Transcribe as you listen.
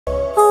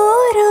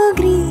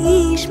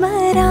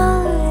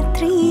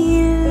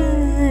ഗ്രീഷ്മരാത്രിയിൽ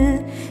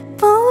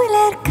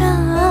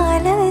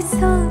പുലർക്കാല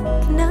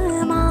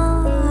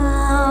സ്വപ്നമായി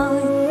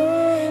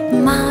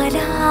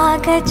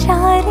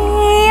മാലാഖചാരി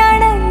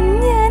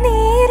അണഞ്ഞ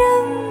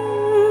നേരം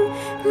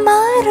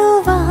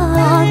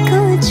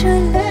മറുവാക്കു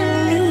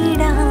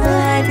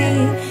ചൊല്ലിടാതെ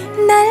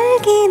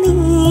നൽകി നീ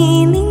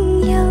നിൻ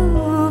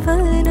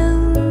യൗവനം.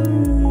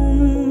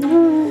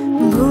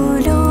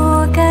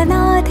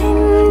 ഭൂലോകനാഥന്റെ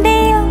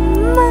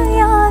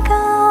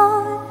അമ്മയാകാൻ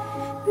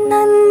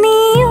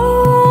നന്ദിയോടോർക്കുന്നു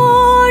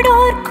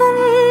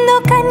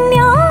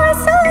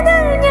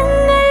കന്യാസുതർ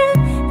ഞങ്ങൾ.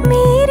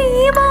 മേരി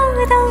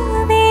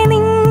മാതാവേ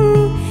നിൻ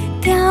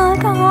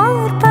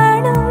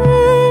ത്യാഗാർപ്പണം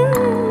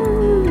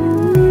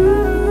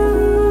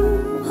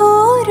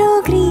ഓരോ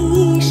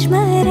ഗ്രീഷ്മരാത്രിയിൽ.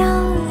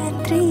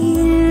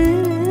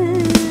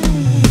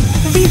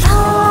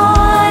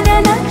 വിധാന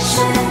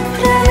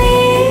നക്ഷത്രമേ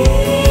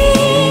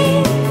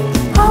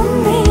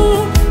അമ്മേ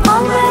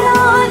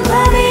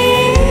അമരാത്മവേ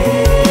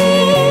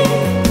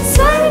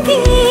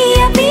സ്വർഗീയ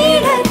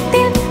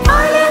പീഠത്തിൽ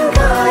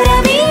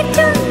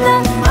അലങ്കാരമേറ്റുന്ന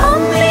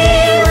അമ്മേ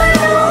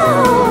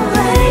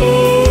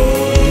മനോഹരേ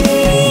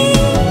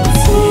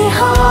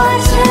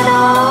സ്നേഹാർച്ചന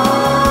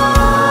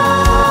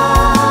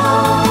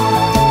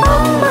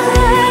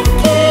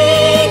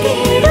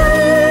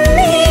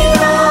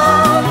അമ്മയ്ക്കേകിടുന്നീതാ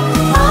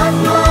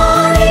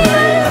ആത്മാവിൽ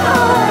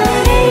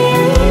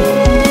ആദരയിൽ.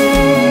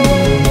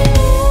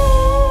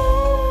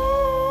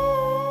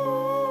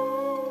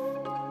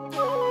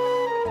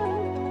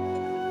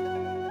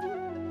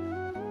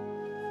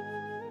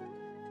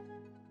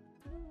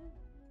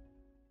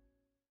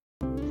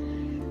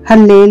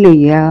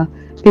 ഹല്ലേലൂയ.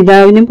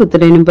 പിതാവിനും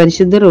പുത്രനും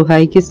പരിശുദ്ധ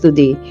റൂഹായിക്ക്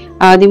സ്തുതി,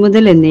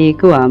 ആദിമുതൽ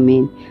എന്നേക്കും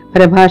ആമേൻ.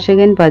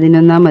 പ്രഭാഷകൻ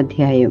 11-ാം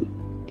അധ്യായം.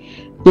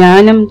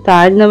 ജ്ഞാനം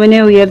താഴ്ന്നവനെ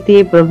ഉയർത്തി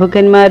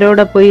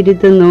പ്രഭുക്കന്മാരോടൊപ്പം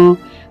ഇരുത്തുന്നു.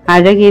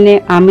 അഴകിനെ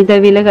അമിത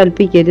വില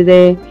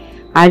കൽപ്പിക്കരുത്,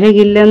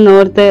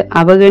 അഴകില്ലെന്നോർത്ത്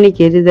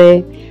അവഗണിക്കരുത്.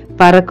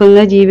 പറക്കുന്ന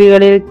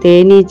ജീവികളിൽ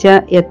തേനീച്ച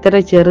എത്ര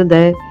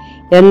ചെറുത്,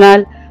 എന്നാൽ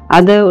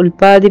അത്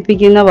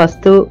ഉൽപ്പാദിപ്പിക്കുന്ന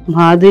വസ്തു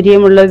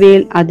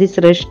മാധുര്യമുള്ളവയിൽ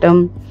അതിശ്രേഷ്ഠം.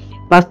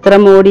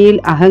 വസ്ത്രമോടിയിൽ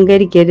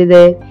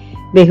അഹങ്കരിക്കരുത്,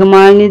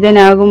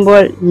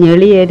 ബഹുമാനിതനാകുമ്പോൾ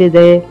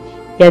ഞെളിയരുത്.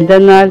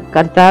 എന്തെന്നാൽ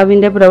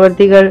കർത്താവിന്റെ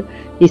പ്രവൃത്തികൾ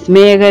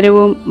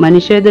വിസ്മയകരവും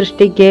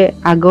മനുഷ്യദൃഷ്ടിക്ക്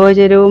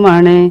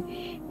അഗോചരവുമാണ്.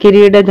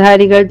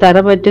 കിരീടധാരികൾ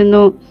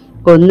തറപറ്റുന്നു,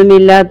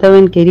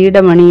 ഒന്നുമില്ലാത്തവൻ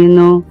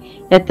കിരീടമണിയുന്നു.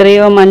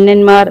 എത്രയോ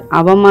മന്നന്മാർ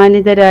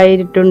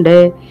അവമാനിതരായിട്ടുണ്ട്,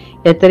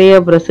 എത്രയോ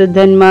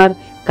പ്രസിദ്ധന്മാർ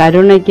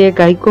കരുണയ്ക്ക്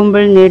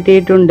കൈക്കുമ്പിൾ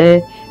നീട്ടിയിട്ടുണ്ട്.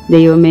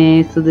 ദൈവമേ,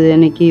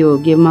 സ്തുതിക്ക്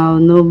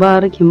യോഗ്യമാവുന്നു.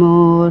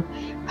 ബാർഖിമോർ.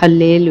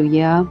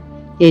 ഹല്ലേലൂയ.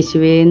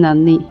 യേശുവേ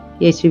നന്ദി,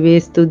 യേശുവേ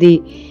സ്തുതി,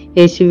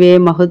 യേശുവേ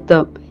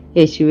മഹത്വം,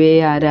 യേശുവേ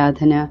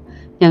ആരാധന.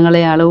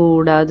 ഞങ്ങളെ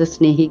അളവുകൂടാതെ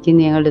സ്നേഹിക്കുന്ന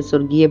ഞങ്ങളുടെ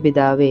സ്വർഗീയ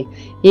പിതാവേ,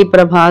 ഈ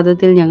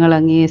പ്രഭാതത്തിൽ ഞങ്ങൾ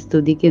അങ്ങയെ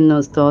സ്തുതിക്കുന്നു,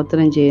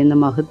 സ്തോത്രം ചെയ്യുന്നു,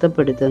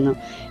 മഹത്വപ്പെടുത്തുന്നു.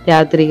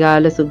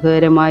 രാത്രികാല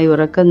സുഖകരമായി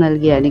ഉറക്കം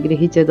നൽകി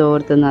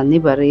അനുഗ്രഹിച്ചതോർത്ത്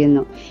നന്ദി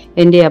പറയുന്നു.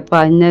 എൻ്റെ അപ്പ,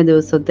 ഇന്ന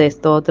ദിവസത്തെ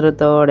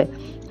സ്തോത്രത്തോടെ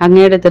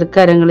അങ്ങയുടെ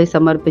തൃക്കരങ്ങളിൽ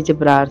സമർപ്പിച്ച്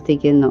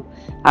പ്രാർത്ഥിക്കുന്നു.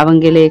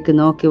 അവങ്കിലേക്ക്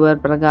നോക്കിയവർ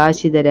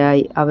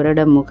പ്രകാശിതരായി,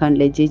 അവരുടെ മുഖം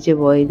ലജ്ജിച്ചു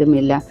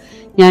പോയതുമില്ല.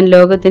 ഞാൻ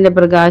ലോകത്തിന്റെ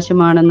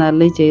പ്രകാശമാണെന്ന്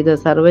അരുളി ചെയ്ത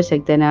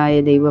സർവശക്തനായ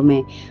ദൈവമേ,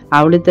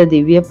 അവിടുത്തെ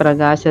ദിവ്യ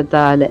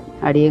പ്രകാശത്താൽ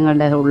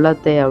അടിയങ്ങളുടെ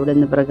ഉള്ളത്തെ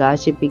അവിടുന്ന്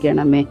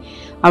പ്രകാശിപ്പിക്കണമേ.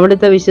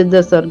 അവിടുത്തെ വിശുദ്ധ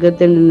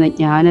സ്വർഗത്തിൽ നിന്ന്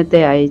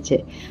ജ്ഞാനത്തെ അയച്ച്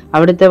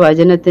അവിടുത്തെ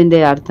വചനത്തിന്റെ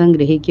അർത്ഥം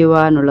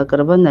ഗ്രഹിക്കുവാനുള്ള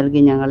കൃപ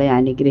നൽകി ഞങ്ങളെ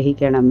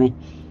അനുഗ്രഹിക്കണമേ.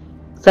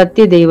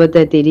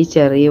 സത്യദൈവത്തെ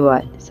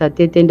തിരിച്ചറിയുവാൻ,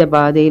 സത്യത്തിന്റെ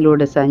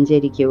പാതയിലൂടെ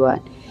സഞ്ചരിക്കുവാൻ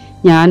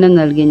ജ്ഞാനം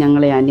നൽകി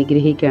ഞങ്ങളെ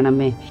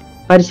അനുഗ്രഹിക്കണമേ.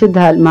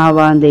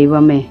 പരിശുദ്ധാത്മാവാൻ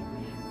ദൈവമേ,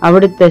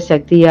 അവിടുത്തെ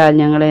ശക്തിയാൽ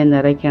ഞങ്ങളെ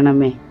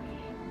നിറയ്ക്കണമേ.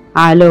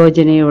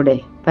 ആലോചനയുടെ,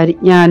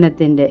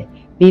 പരിജ്ഞാനത്തിന്റെ,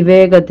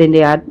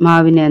 വിവേകത്തിന്റെ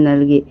ആത്മാവിനെ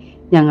നൽകി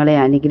ഞങ്ങളെ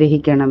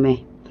അനുഗ്രഹിക്കണമേ.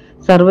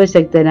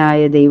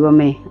 സർവശക്തനായ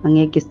ദൈവമേ,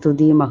 അങ്ങേക്ക്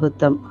സ്തുതി,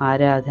 മഹത്വം,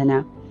 ആരാധന.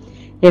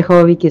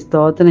 യഹോവയ്ക്ക്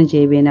സ്തോത്രം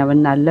ചെയ്യുവാൻ, അവൻ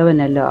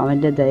നല്ലവനല്ലോ,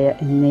 അവന്റെ ദയ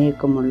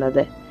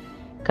എന്നേക്കുമുള്ളത്.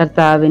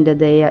 കർത്താവിന്റെ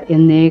ദയ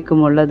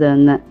എന്നേക്കുമുള്ളത്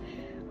എന്ന്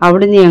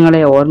അവിടുന്ന്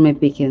ഞങ്ങളെ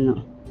ഓർമ്മിപ്പിക്കുന്നു.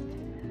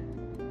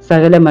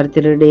 സകല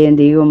മർത്യരുടെയും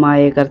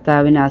ദൈവമായ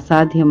കർത്താവിന്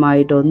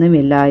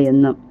അസാധ്യമായിട്ടൊന്നുമില്ല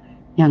എന്നും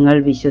ഞങ്ങൾ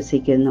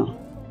വിശ്വസിക്കുന്നു.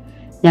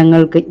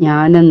 ഞങ്ങൾക്ക്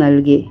ജ്ഞാനം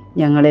നൽകി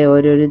ഞങ്ങളെ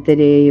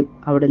ഓരോരുത്തരെയും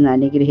അവിടുന്ന്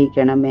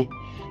അനുഗ്രഹിക്കണമേ.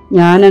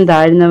 ജ്ഞാനം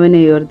താഴ്ന്നവനെ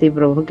ഉയർത്തി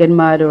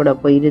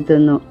പ്രഭുക്കന്മാരോടൊപ്പം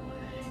ഇരുത്തുന്നു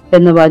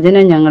എന്ന്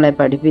വചനം ഞങ്ങളെ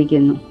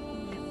പഠിപ്പിക്കുന്നു.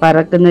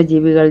 പറക്കുന്ന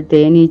ജീവികൾ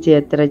തേനീച്ച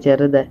എത്ര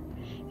ചെറുത്,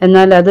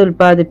 എന്നാൽ അത്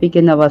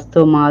ഉൽപ്പാദിപ്പിക്കുന്ന വസ്തു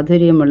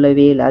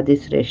മാധുര്യമുള്ളവയിൽ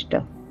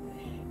അതിശ്രേഷ്ഠം.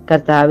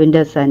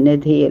 കർത്താവിൻ്റെ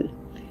സന്നിധിയിൽ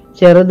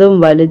ചെറുതും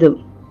വലുതും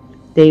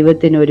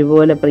ദൈവത്തിന്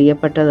ഒരുപോലെ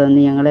പ്രിയപ്പെട്ടതെന്ന്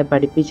ഞങ്ങളെ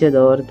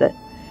പഠിപ്പിച്ചതോർത്ത്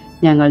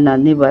ഞങ്ങൾ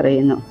നന്ദി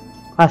പറയുന്നു.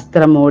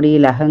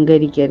 വസ്ത്രമോടിയിൽ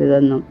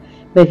അഹങ്കരിക്കരുതെന്നും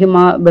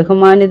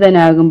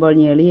ബഹുമാനിതനാകുമ്പോൾ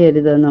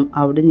ഞെളിയരുതെന്നും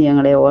അവിടുന്ന്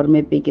ഞങ്ങളെ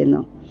ഓർമ്മിപ്പിക്കുന്നു.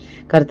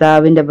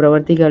 കർത്താവിൻ്റെ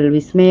പ്രവൃത്തികൾ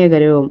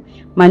വിസ്മയകരവും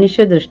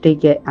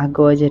മനുഷ്യദൃഷ്ടിക്ക്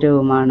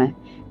അഗോചരവുമാണ്.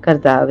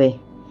 കർത്താവെ,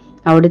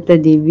 അവിടുത്തെ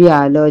ദിവ്യ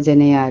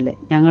ആലോചനയാൽ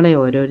ഞങ്ങളെ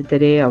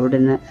ഓരോരുത്തരെയും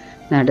അവിടുന്ന്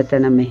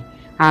നടത്തണമേ.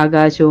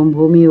 ആകാശവും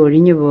ഭൂമിയും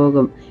ഒഴിഞ്ഞു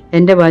പോകും,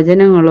 എൻ്റെ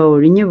വചനങ്ങളോ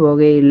ഒഴിഞ്ഞു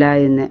പോകുകയില്ല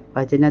എന്ന്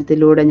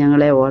വചനത്തിലൂടെ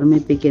ഞങ്ങളെ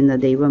ഓർമ്മിപ്പിക്കുന്ന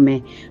ദൈവമേ,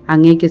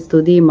 അങ്ങേക്ക്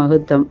സ്തുതി,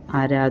 മഹത്വം,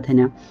 ആരാധന.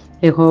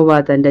 യഹോവ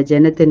തൻ്റെ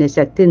ജനത്തിന്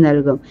ശക്തി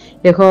നൽകും.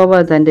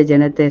 യഹോവ തൻ്റെ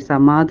ജനത്തെ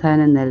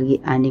സമാധാനം നൽകി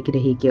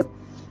അനുഗ്രഹിക്കും.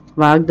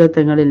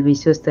 വാഗ്ദത്തങ്ങളിൽ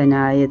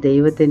വിശ്വസ്തനായ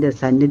ദൈവത്തിൻ്റെ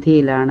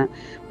സന്നിധിയിലാണ്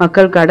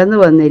മക്കൾ കടന്നു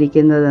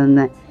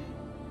വന്നിരിക്കുന്നതെന്ന്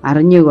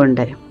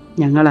അറിഞ്ഞുകൊണ്ട്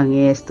ഞങ്ങൾ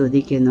അങ്ങയെ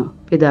സ്തുതിക്കുന്നു.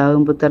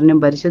 പിതാവും പുത്രനും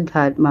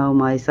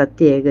പരിശുദ്ധാത്മാവുമായി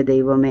സത്യേക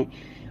ദൈവമേ,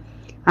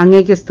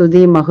 അങ്ങേക്ക്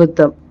സ്തുതി,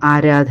 മഹത്വം,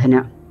 ആരാധന.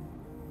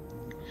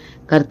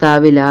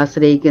 കർത്താവിൽ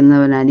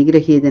ആശ്രയിക്കുന്നവൻ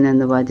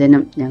അനുഗ്രഹീതനെന്ന്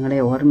വചനം ഞങ്ങളെ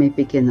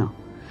ഓർമ്മിപ്പിക്കുന്നു.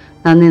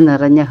 നന്ദി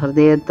നിറഞ്ഞ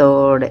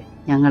ഹൃദയത്തോടെ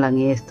ഞങ്ങൾ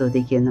അങ്ങയെ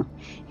സ്തുതിക്കുന്നു.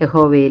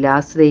 യഹോവയിൽ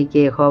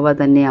ആശ്രയിക്കുകയും യഹോവ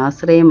തന്നെ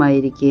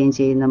ആശ്രയമായിരിക്കുകയും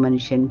ചെയ്യുന്ന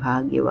മനുഷ്യൻ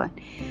ഭാഗ്യവാൻ.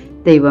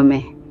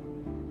 ദൈവമേ,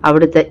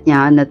 അവിടുത്തെ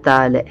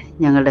ജ്ഞാനത്താൽ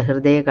ഞങ്ങളുടെ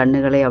ഹൃദയ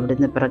കണ്ണുകളെ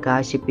അവിടുന്ന്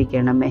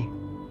പ്രകാശിപ്പിക്കണമേ.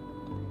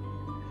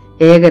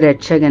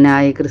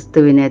 ഏകരക്ഷകനായ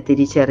ക്രിസ്തുവിനെ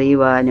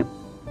തിരിച്ചറിയുവാനും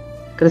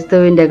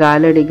ക്രിസ്തുവിൻ്റെ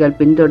കാലടികൾ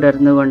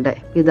പിന്തുടർന്നുകൊണ്ട്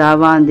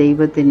പിതാവാൻ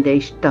ദൈവത്തിൻ്റെ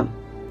ഇഷ്ടം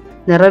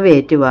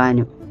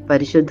നിറവേറ്റുവാനും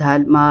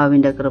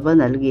പരിശുദ്ധാത്മാവിൻ്റെ കൃപ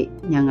നൽകി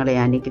ഞങ്ങളെ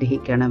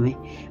അനുഗ്രഹിക്കണമേ.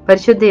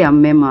 പരിശുദ്ധ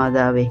അമ്മേ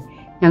മാതാവേ,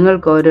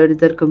 ഞങ്ങൾക്ക്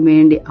ഓരോരുത്തർക്കും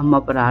വേണ്ടി അമ്മ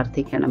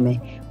പ്രാർത്ഥിക്കണമേ.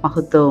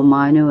 മഹത്വവും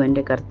മാനവും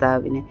എൻ്റെ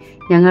കർത്താവിന്.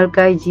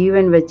 ഞങ്ങൾക്കായി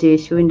ജീവൻ വെച്ച്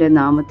യേശുവിൻ്റെ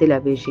നാമത്തിൽ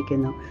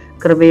അപേക്ഷിക്കുന്നു.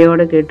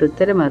 കൃപയോടെ കേട്ട്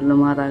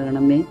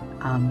ഉത്തരമരുളുമാറാകണമേ.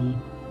 ആമേൻ.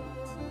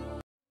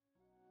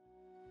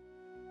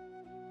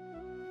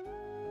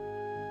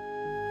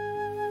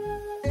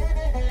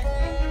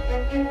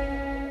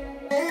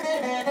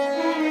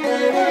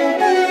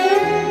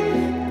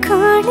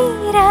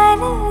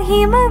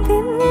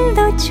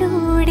 ഹിമബിന്ദു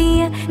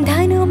ചൂടിയ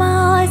ധനുമാസരാത്രിയിൽ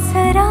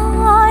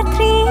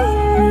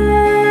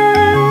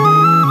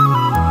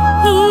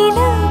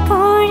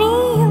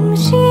ഈലപ്പൊഴിയും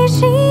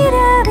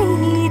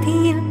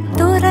ശിശിരവീതിയിൽ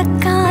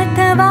തുറക്കാത്ത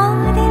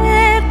വാതിൽ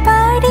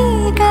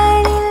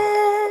പടികളിൽ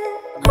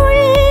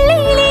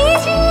ഉള്ളിലെ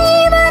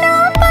ജീവനാ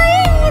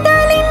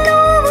പൈതലിൻ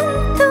നോവും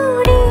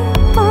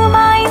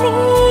തുടിപ്പുമായി നീ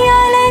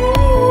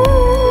അലഞ്ഞു.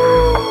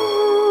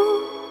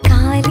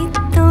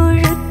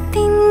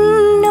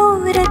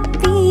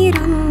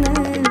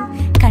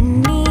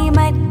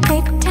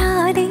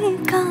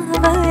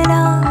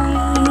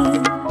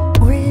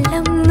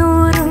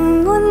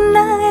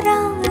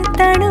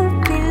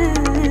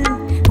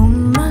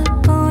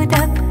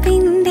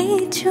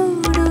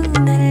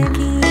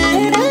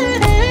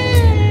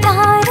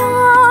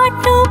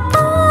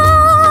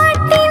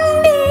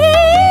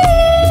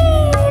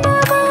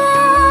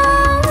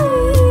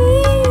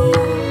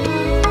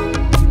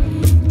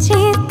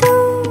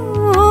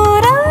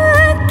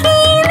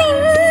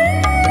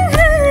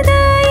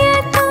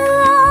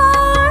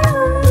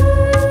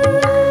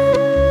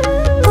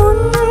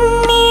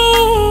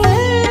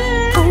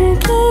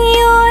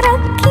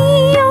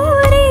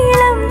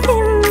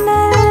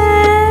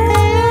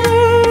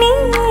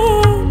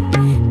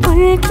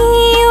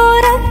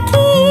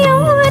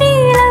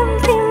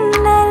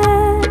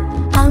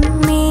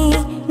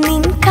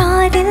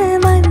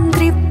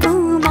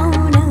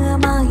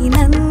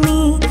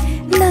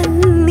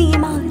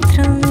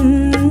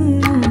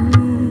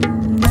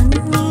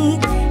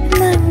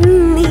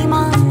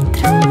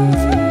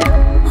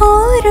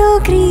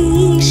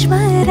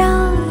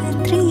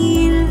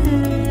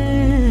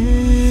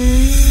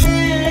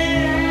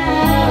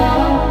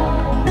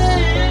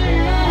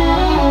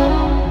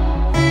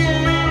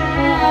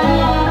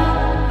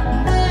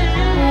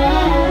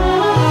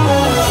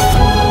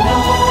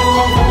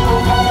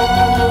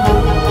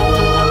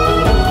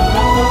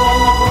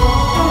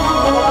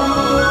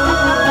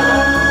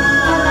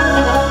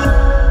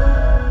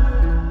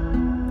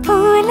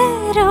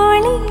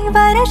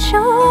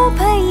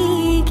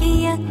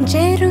 ശോഭയേകിയ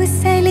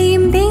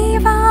ജെറുസലേം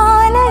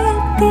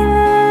ദേവാലയത്തിൽ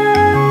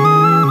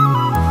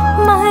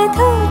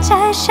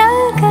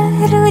മധുചഷക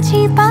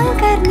രുചി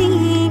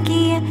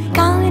പകർന്നേകിയ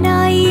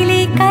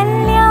കാനായിലെ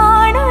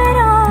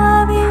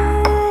കല്യാണരാവിൽ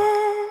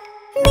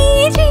നീ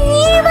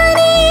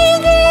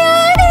ജീവനേകിയ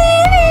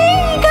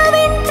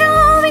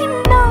ദൈവികമെൻറാവിൻ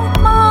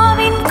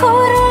ആത്മാവിൻ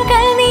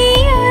കുറുകൾ നീ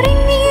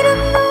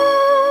അറിഞ്ഞിരുന്നു.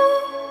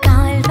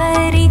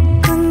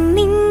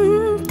 കാൽവരിക്കുന്നിൻ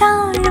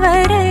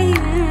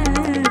താഴ്വരയിൽ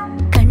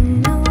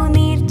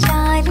കണ്ണുനീർ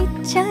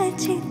ചാലിച്ച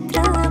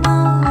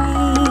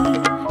ചിത്രമായി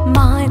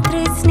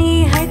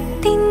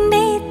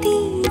മാതൃസ്നേഹത്തിൻ്റെ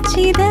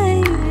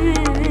തീച്ചിതയിൽ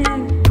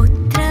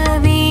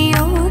പുത്രവേ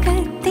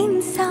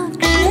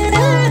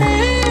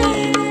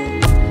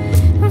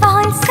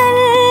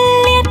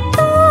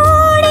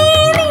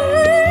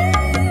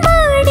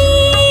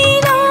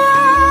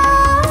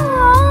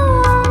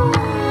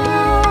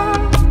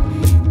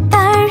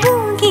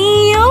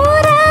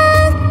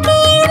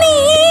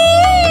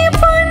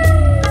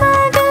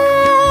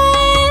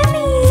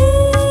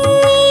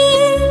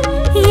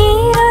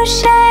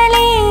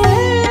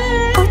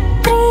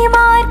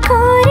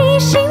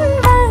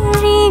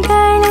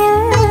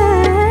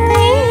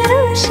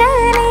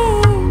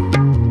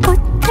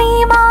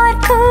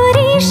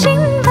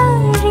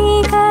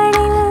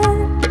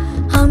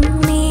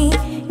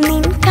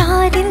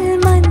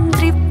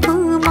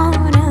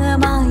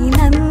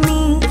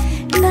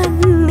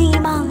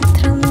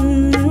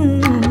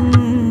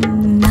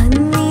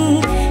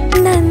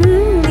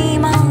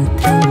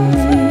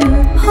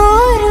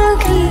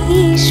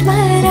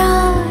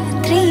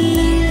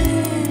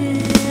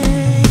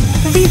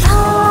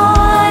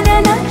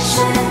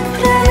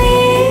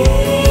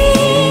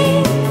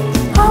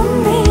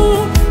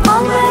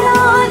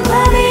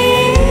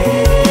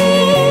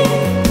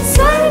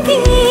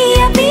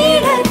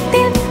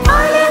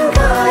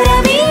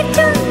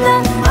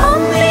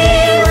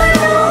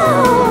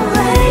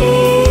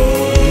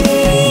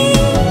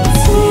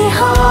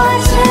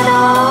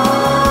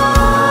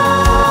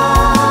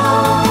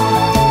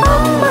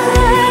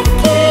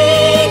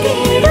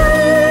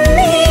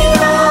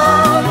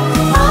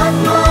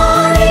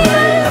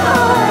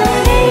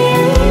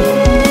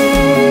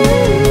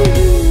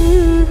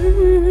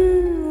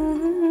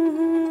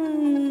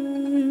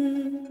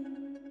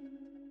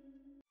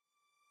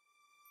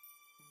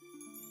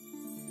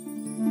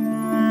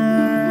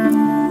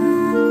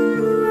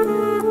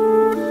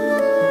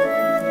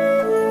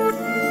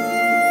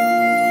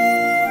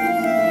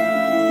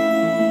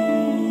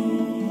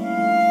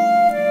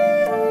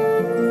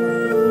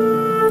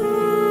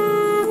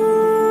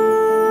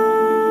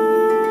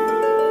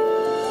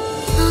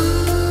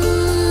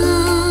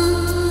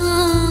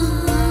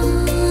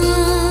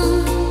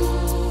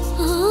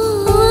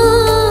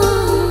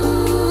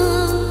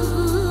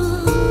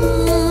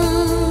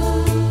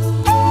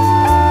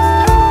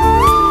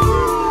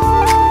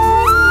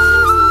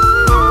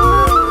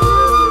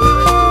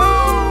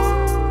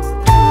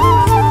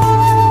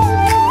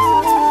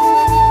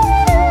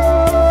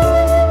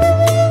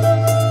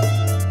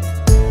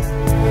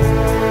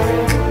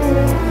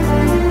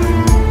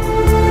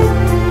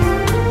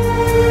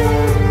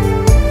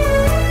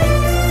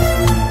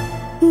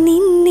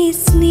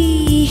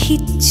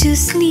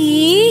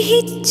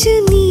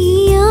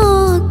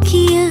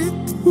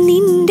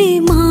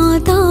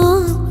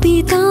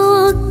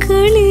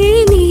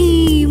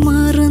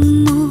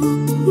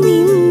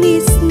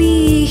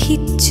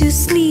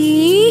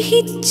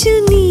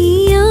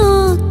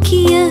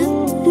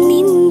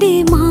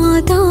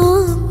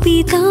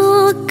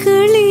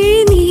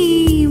നീ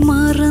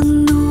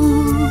മറന്നോ?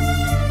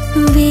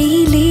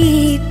 വെയിലേറ്റുവാടിയ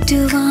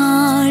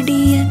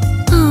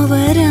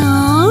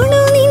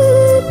അവരാണു നിൻ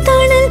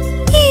തണൽ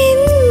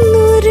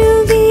എന്നൊരു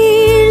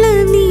വേള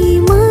നീ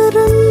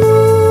മറന്നോ?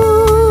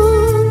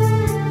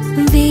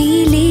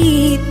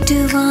 വെയിലേറ്റുവാടിയ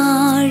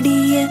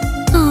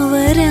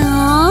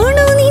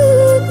അവരാണു നിൻ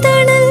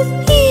തണൽ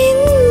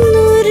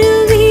എന്നൊരു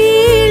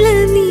വേള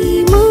നീ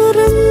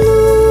മറന്നോ?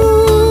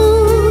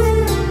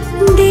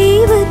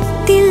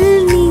 ദൈവത്തിൽ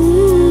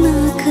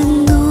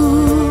നിന്നകന്നോ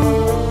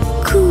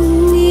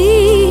കുഞ്ഞേ,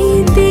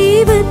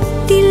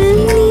 ദൈവത്തിൽ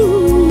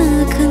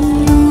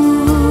നിന്നകന്നോ?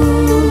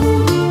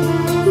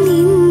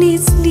 നിന്നെ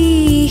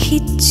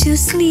സ്നേഹിച്ചു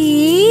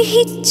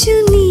സ്നേഹിച്ചു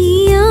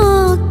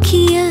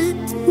നീയാക്കിയ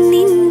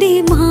നിന്റെ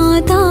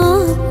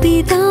മാതാപിതാക്കളെ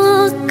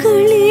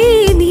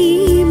നീ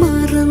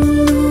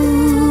മറന്നു.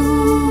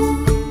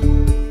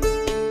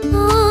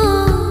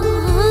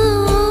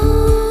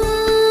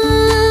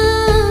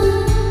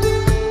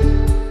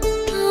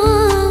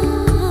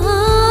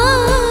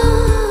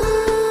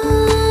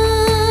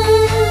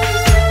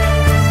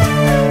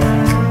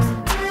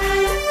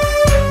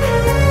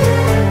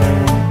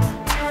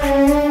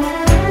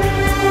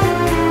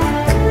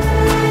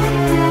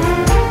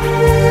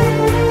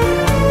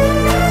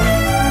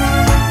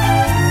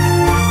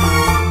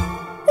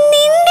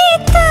 നിന്റെ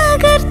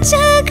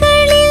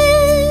തകർച്ചകളിൽ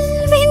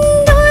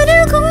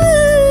വെന്തുരുകും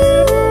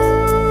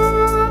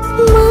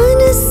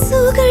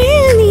മനസ്സുകൾ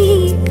നീ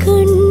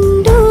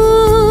കണ്ടോ?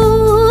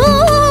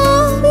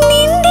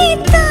 നിന്റെ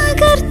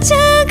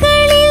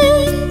തകർച്ചകളിൽ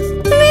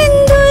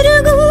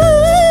വെന്തുരുകും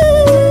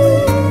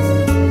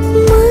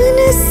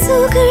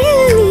മനസ്സുകൾ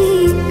നീ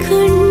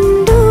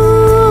കണ്ടോ?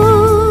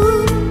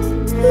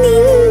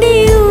 നിന്റെ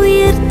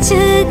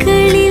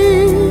ഉയർച്ചകളിൽ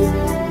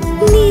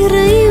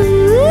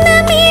നിറയുന്ന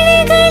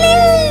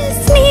മിഴികളിൽ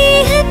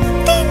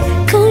സ്നേഹത്തിൻ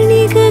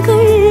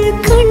കണികകൾ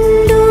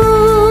കണ്ടോ?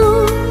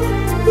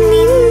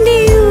 നിന്റെ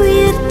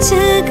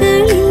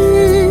ഉയർച്ചകളിൽ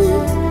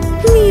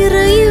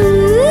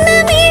നിറയുന്ന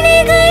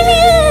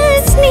മിഴികളിൽ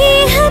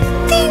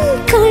സ്നേഹത്തിൻ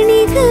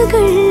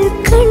കണികകൾ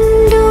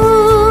കണ്ടോ?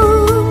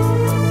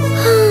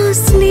 ആ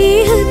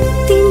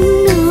സ്നേഹത്തിൻ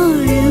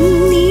ആഴം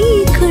നീ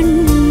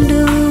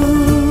കണ്ടോ?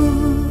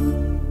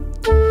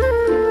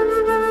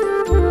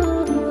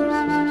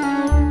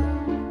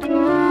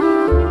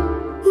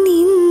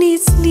 നിന്നെ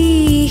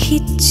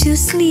സ്നേഹിച്ചു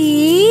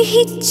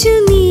സ്നേഹിച്ചു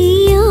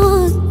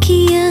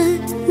നീയാക്കിയ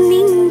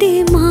നിന്റെ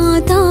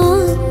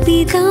മാതാപിതാക്കളെ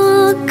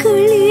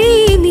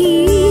നീ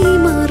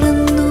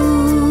മറന്നോ?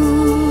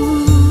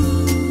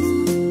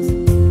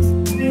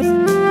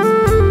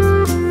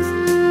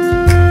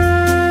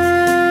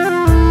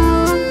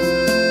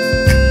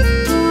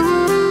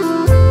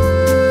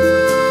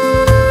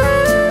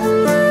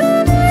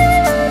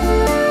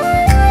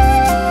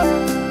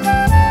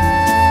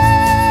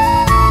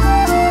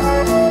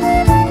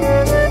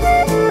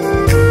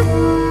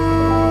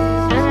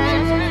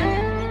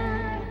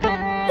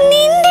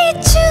 നിന്റെ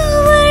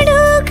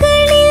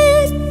ചുവടുകളിൽ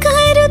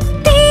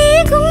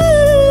കരുത്തേകും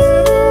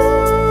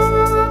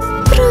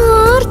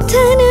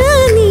പ്രാർത്ഥന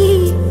നീ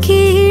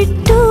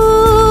കേട്ടോ?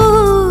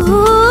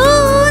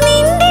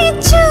 നിന്റെ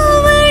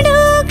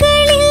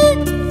ചുവടുകളിൽ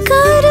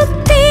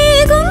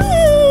കരുത്തേകും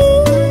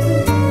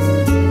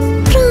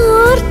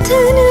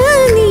പ്രാർത്ഥന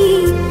നീ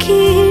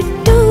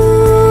കേട്ടോ?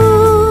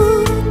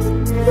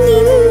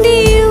 നിന്റെ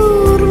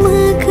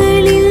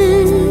ഓർമ്മകളിൽ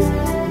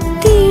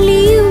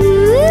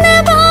തെളിയുന്ന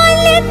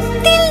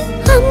ബാല്യത്തിൽ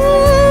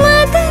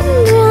അമ്മതൻ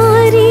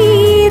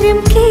രാരീരം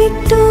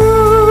കേട്ടോ?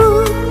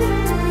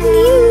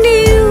 നിന്റെ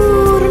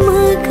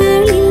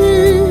ഓർമ്മകളിൽ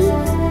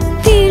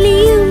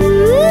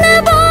തെളിയുന്ന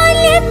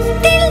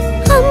ബാല്യത്തിൽ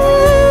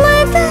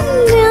അമ്മതൻ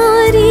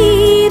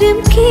രാരീരം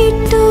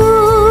കേട്ടോ?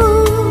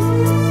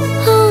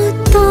 ആ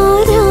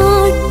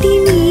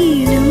താരാട്ടിനീണം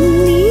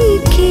നീ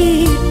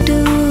കേട്ടോ?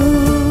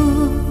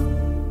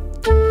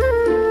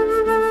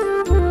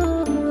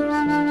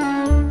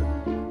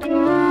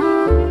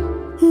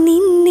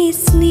 നിന്നെ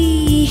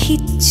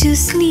സ്നേഹിച്ചു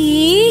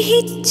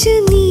സ്നേഹിച്ചു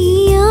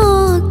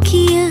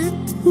നീയാക്കിയ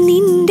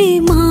നിന്റെ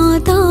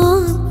മാതാപിതാക്കളെ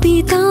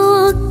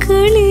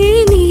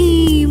നീ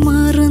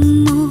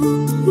മറന്നോ?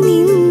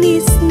 നിന്നെ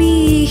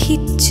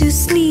സ്നേഹിച്ചു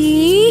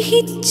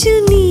സ്നേഹിച്ചു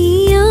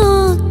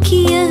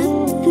നീയാക്കിയ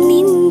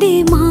നിന്റെ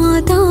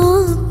മാതാപിതാക്കളെ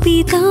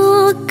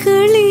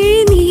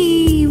നീ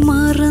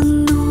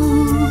മറന്നോ?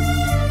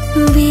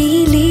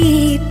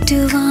 വെയിലേറ്റുവാടിയ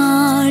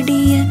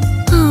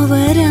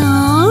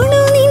അവരാണു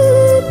നിൻ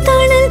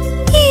തണൽ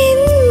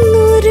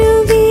എന്നൊരു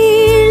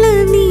വേള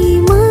നീ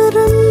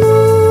മറന്നോ?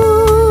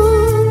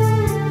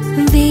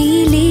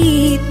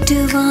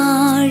 വെയിലേറ്റുവാടിയ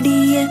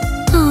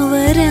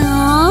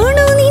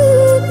അവരാണു നിൻ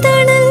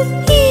തണൽ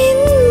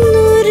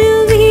എന്നൊരു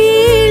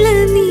വേള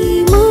നീ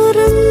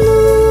മറന്നോ?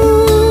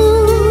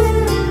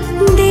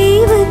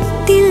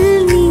 ദൈവത്തിൽ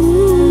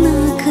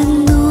നിന്നക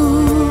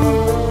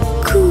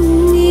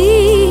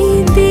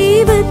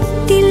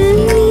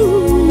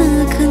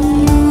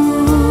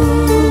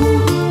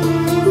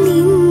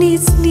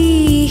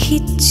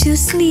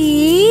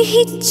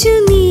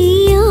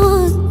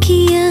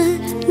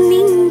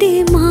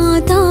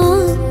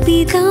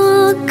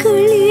പിതാക്കളെ